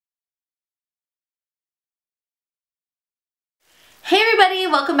Hey everybody,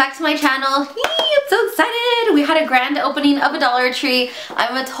 welcome back to my channel. Yee, I'm so excited. We had a grand opening of a Dollar Tree.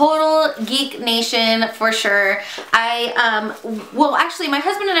 I'm a total geek nation for sure. Well actually my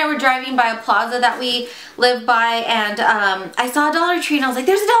husband and I were driving by a plaza that we live by, and I saw a Dollar Tree and I was like,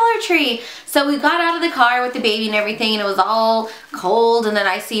 there's a Dollar Tree. So we got out of the car with the baby and everything, and it was all cold, and then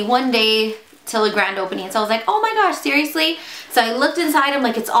I see one day till a grand opening. So I was like, oh my gosh, seriously? So I looked inside, I'm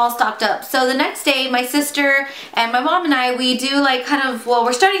like, it's all stocked up. So the next day, my sister and my mom and I, we do like kind of, well,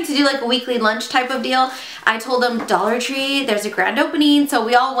 we're starting to do like a weekly lunch type of deal. I told them, Dollar Tree, there's a grand opening. So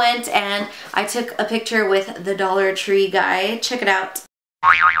we all went and I took a picture with the Dollar Tree guy. Check it out.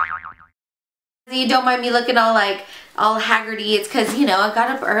 You don't mind me looking all like, all haggardy. It's because, you know, I got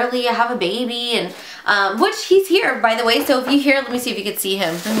up early, I have a baby, and which he's here, by the way. So if you hear, let me see if you can see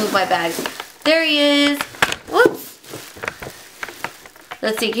him. Let me move my bag. There he is. Whoops.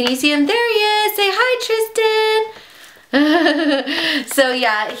 Let's see, can you see him? There he is. Say hi, Tristan. So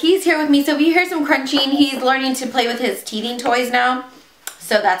yeah, he's here with me. So if you hear some crunching, he's learning to play with his teething toys now.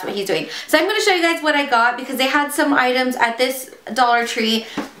 So that's what he's doing. So I'm going to show you guys what I got, because they had some items at this Dollar Tree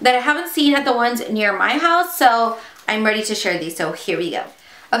that I haven't seen at the ones near my house. So I'm ready to share these. So here we go.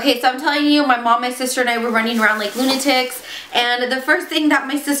 Okay, so I'm telling you, my mom, my sister, and I were running around like lunatics, and the first thing that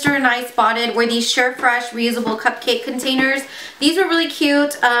my sister and I spotted were these SureFresh reusable cupcake containers. These were really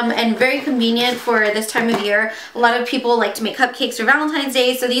cute and very convenient for this time of year. A lot of people like to make cupcakes for Valentine's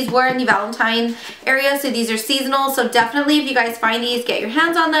Day, so these were in the Valentine area, so these are seasonal. So definitely, if you guys find these, get your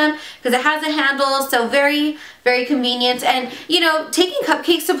hands on them, because it has a handle, so very convenient. And you know, taking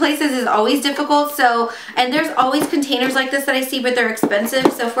cupcakes to places is always difficult, so, and there's always containers like this that I see, but they're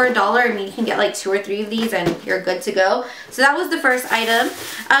expensive. So for $1, I mean, you can get like 2 or 3 of these and you're good to go. So that was the first item.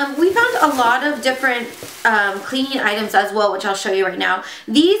 We found a lot of different cleaning items as well, which I'll show you right now.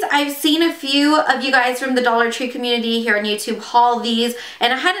 These, I've seen a few of you guys from the Dollar Tree community here on YouTube haul these,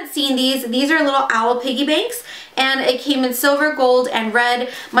 and I hadn't seen these. These are little owl piggy banks, and it came in silver, gold, and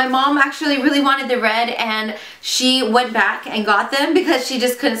red. My mom actually really wanted the red, and she went back and got them because she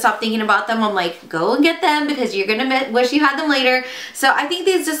just couldn't stop thinking about them. I'm like, go and get them because you're gonna wish you had them later. So I think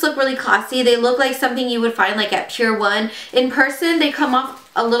these just look really classy. They look like something you would find like at Pier 1. In person, they come off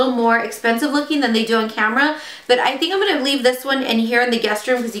a little more expensive looking than they do on camera, but I think I'm going to leave this one in here in the guest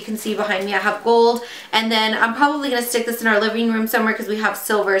room, because you can see behind me I have gold, and then I'm probably going to stick this in our living room somewhere because we have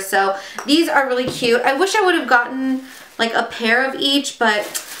silver. So these are really cute. I wish I would have gotten like a pair of each,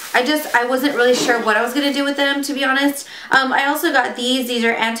 but I wasn't really sure what I was going to do with them, to be honest. I also got these. These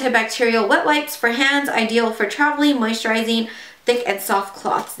are antibacterial wet wipes for hands, ideal for traveling, moisturizing, thick and soft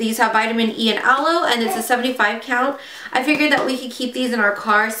cloths. These have vitamin E and aloe, and it's a 75 count. I figured that we could keep these in our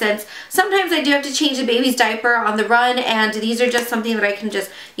car, since sometimes I do have to change the baby's diaper on the run, and these are just something that I can just,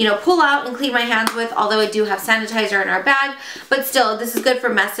 you know, pull out and clean my hands with, although I do have sanitizer in our bag. But still, this is good for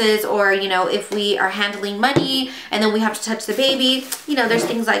messes, or, you know, if we are handling money and then we have to touch the baby, you know, there's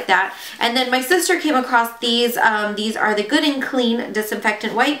things like that. And then my sister came across these. These are the Good and Clean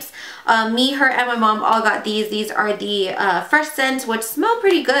disinfectant wipes. Me, her, and my mom all got these. These are the Fresh Scent, which smell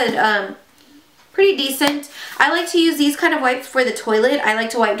pretty good. Pretty decent. I like to use these kind of wipes for the toilet. I like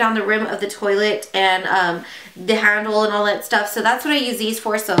to wipe down the rim of the toilet and the handle and all that stuff. So that's what I use these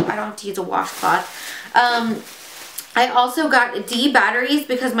for, so I don't have to use a washcloth. I also got D batteries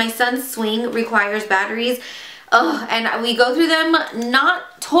because my son's swing requires batteries. Oh, and we go through them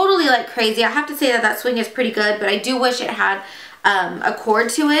not totally like crazy. I have to say that that swing is pretty good, but I do wish it had a cord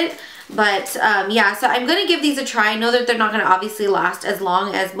to it. But yeah, so I'm going to give these a try. I know that they're not going to obviously last as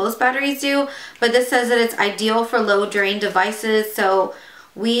long as most batteries do, but this says that it's ideal for low drain devices, so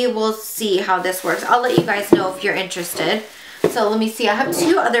we will see how this works. I'll let you guys know if you're interested. So let me see, I have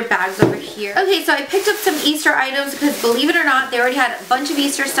 2 other bags over here. Okay, so I picked up some Easter items because, believe it or not, they already had a bunch of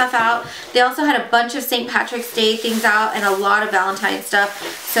Easter stuff out. They also had a bunch of St. Patrick's Day things out and a lot of Valentine's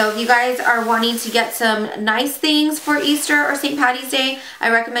stuff. So if you guys are wanting to get some nice things for Easter or St. Patty's Day, I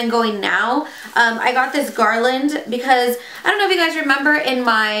recommend going now. I got this garland because, I don't know if you guys remember in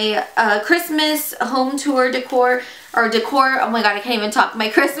my Christmas home tour decor, oh my god, I can't even talk, my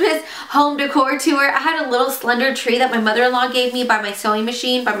Christmas home decor tour, I had a little slender tree that my mother-in-law gave me by my sewing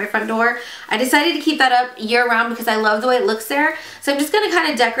machine by my front door. I decided to keep that up year-round because I love the way it looks there. So I'm just going to kind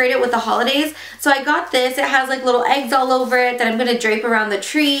of decorate it with the holidays. So I got this. It has like little eggs all over it that I'm going to drape around the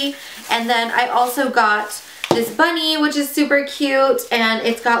tree. And then I also got this bunny, which is super cute, and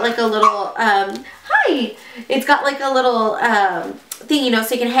it's got like a little, hi! It's got like a little, thing, you know,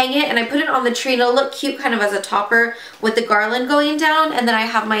 so you can hang it, and I put it on the tree and it'll look cute kind of as a topper with the garland going down. And then I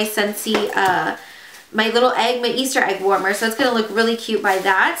have my Scentsy my little egg, my Easter egg warmer, so it's gonna look really cute by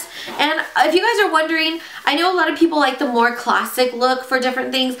that. And if you guys are wondering, I know a lot of people like the more classic look for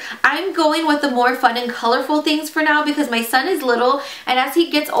different things. I'm going with the more fun and colorful things for now because my son is little, and as he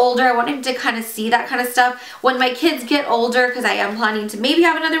gets older, I want him to kind of see that kind of stuff. When my kids get older, because I am planning to maybe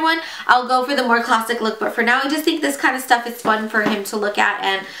have another one, I'll go for the more classic look, but for now I just think this kind of stuff is fun for him to look at.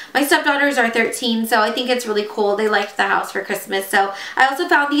 And my stepdaughters are 13, so I think it's really cool. They liked the house for Christmas. So I also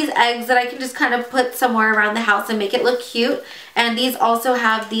found these eggs that I can just kind of put somewhere around the house and make it look cute. And these also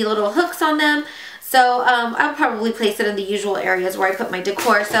have the little hooks on them. So I'll probably place it in the usual areas where I put my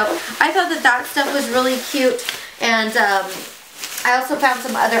decor. So I thought that that stuff was really cute. And I also found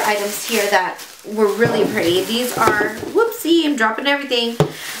some other items here that were really pretty. These are, whoopsie, I'm dropping everything.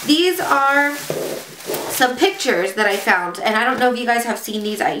 These are some pictures that I found, and I don't know if you guys have seen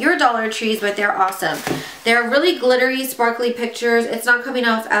these at your Dollar Trees, but they're awesome. They're really glittery, sparkly pictures. It's not coming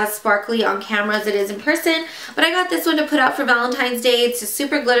off as sparkly on camera as it is in person, but I got this one to put out for Valentine's Day. It's just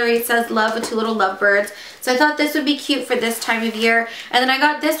super glittery. It says love with two little lovebirds. So I thought this would be cute for this time of year. And then I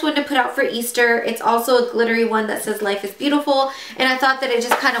got this one to put out for Easter. It's also a glittery one that says life is beautiful. And I thought that it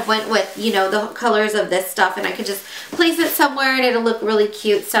just kind of went with, you know, the colors of this stuff, and I could just place it somewhere and it'll look really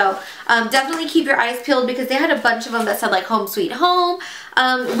cute. So definitely keep your eyes peeled because they had a bunch of them that said like home sweet home.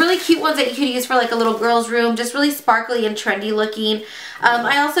 Really cute ones that you could use for like a little girl's room, just really sparkly and trendy looking.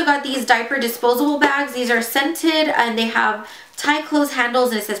 I also got these diaper disposable bags. These are scented and they have tie close handles,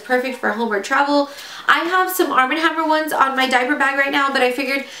 and it says perfect for home or travel. I have some Arm & Hammer ones on my diaper bag right now, but I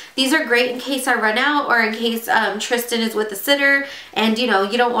figured these are great in case I run out or in case Tristan is with the sitter and you know,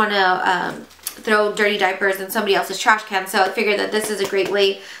 you don't want to throw dirty diapers in somebody else's trash can. So I figured that this is a great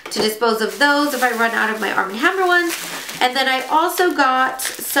way to dispose of those if I run out of my Arm & Hammer ones. And then I also got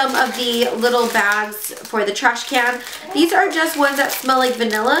some of the little bags for the trash can. These are just ones that smell like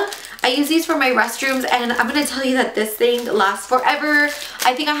vanilla. I use these for my restrooms, and I'm going to tell you that this thing lasts forever.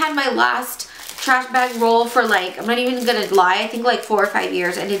 I think I had my last trash bag roll for like, I'm not even going to lie, I think like 4 or 5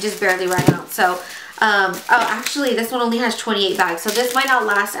 years, and it just barely ran out. So oh, actually this one only has 28 bags, so this might not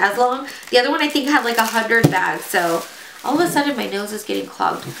last as long. The other one I think had like 100 bags, so all of a sudden my nose is getting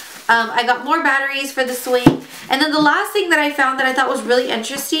clogged. I got more batteries for the swing. And then the last thing that I found that I thought was really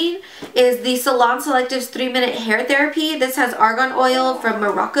interesting is the Salon Selectives 3-Minute Hair Therapy. This has argan oil from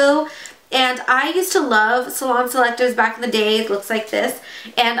Morocco. And I used to love Salon Selectives back in the day. It looks like this.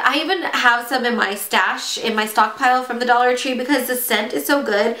 And I even have some in my stash, in my stockpile from the Dollar Tree because the scent is so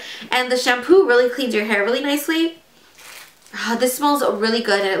good. And the shampoo really cleans your hair really nicely. This smells really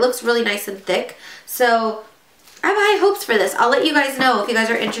good and it looks really nice and thick. So I have high hopes for this. I'll let you guys know if you guys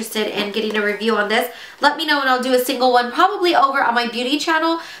are interested in getting a review on this. Let me know and I'll do a single one probably over on my beauty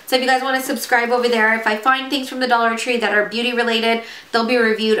channel. So if you guys want to subscribe over there, if I find things from the Dollar Tree that are beauty related, they'll be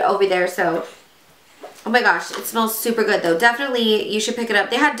reviewed over there. So, oh my gosh, it smells super good though. Definitely you should pick it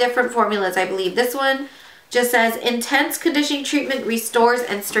up. They had different formulas, I believe. This one just says intense conditioning treatment restores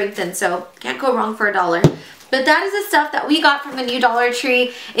and strengthens. So can't go wrong for $1. But that is the stuff that we got from the new Dollar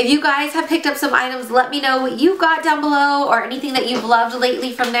Tree. If you guys have picked up some items, let me know what you got down below or anything that you've loved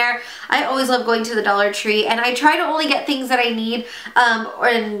lately from there. I always love going to the Dollar Tree, and I try to only get things that I need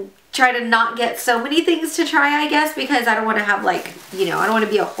and try to not get so many things to try, I guess, because I don't want to have like, you know, I don't want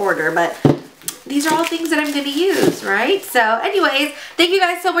to be a hoarder, but these are all things that I'm going to use, right? So anyways, thank you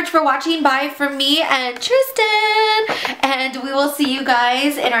guys so much for watching. Bye from me and Tristan, and we will see you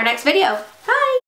guys in our next video. Bye!